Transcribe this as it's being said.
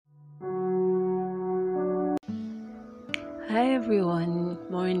Hi everyone,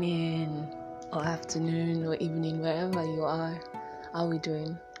 morning or afternoon or evening, wherever you are. How are we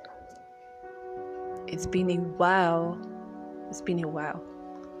doing? It's been a while.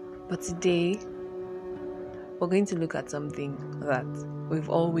 But today we're going to look at something that we've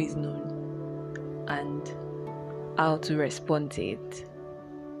always known and how to respond to it.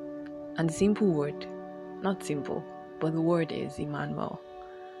 And the simple word, not simple, but the word is Emmanuel.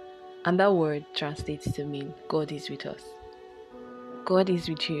 And that word translates to mean God is with us. God is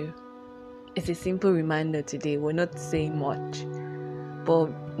with you. It's a simple reminder today. We're not saying much,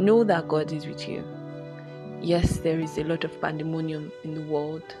 but know that God is with you. Yes, there is a lot of pandemonium in the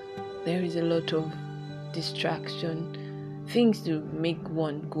world. There is a lot of distraction, things to make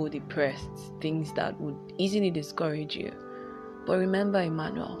one go depressed, things that would easily discourage you. But remember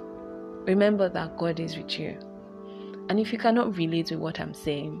Emmanuel. Remember that God is with you. And if you cannot relate to what I'm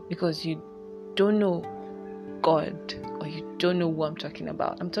saying because you don't know God or you don't know who I'm talking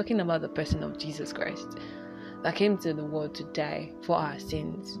about the person of Jesus Christ that came to the world to die for our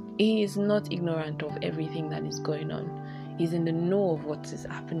sins. He is not ignorant of everything that is going on. He's in the know of what is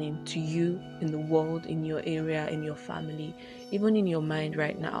happening to you in the world, in your area, in your family, even in your mind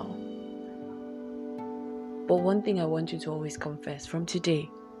right now. But one thing I want you to always confess from today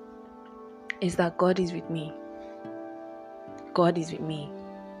is that God is with me. God is with me.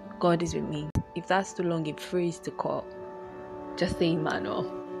 God is with me. If that's too long a phrase to call, just say Emmanuel.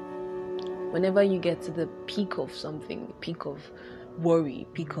 Whenever you get to the peak of something, peak of worry,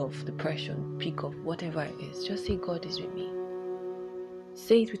 peak of depression, peak of whatever it is, just say God is with me.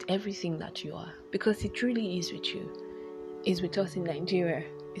 Say it with everything that you are, because He truly is with you. He's with us in Nigeria.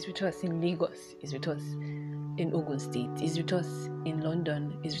 He's with us in Lagos. He's with us in Ogun State. He's with us in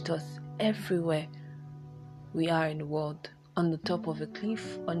London. He's with us everywhere we are in the world. On the top of a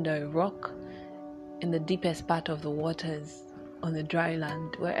cliff, under a rock, in the deepest part of the waters, on the dry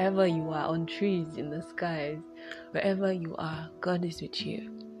land, wherever you are, on trees, in the skies, wherever you are, God is with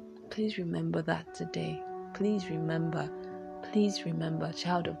you. Please remember that today. Please remember,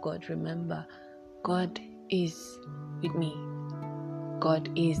 child of God, remember, God is with me. God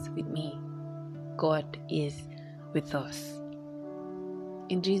is with me. God is with us.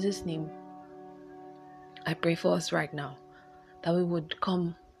 In Jesus' name, I pray for us right now that we would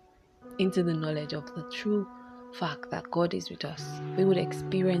come into the knowledge of the true fact that God is with us. We would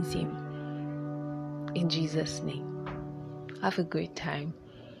experience Him in Jesus' name. Have a great time,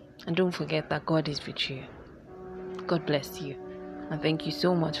 and don't forget that God is with you. God bless you, and thank you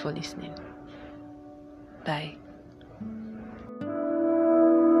so much for listening. Bye.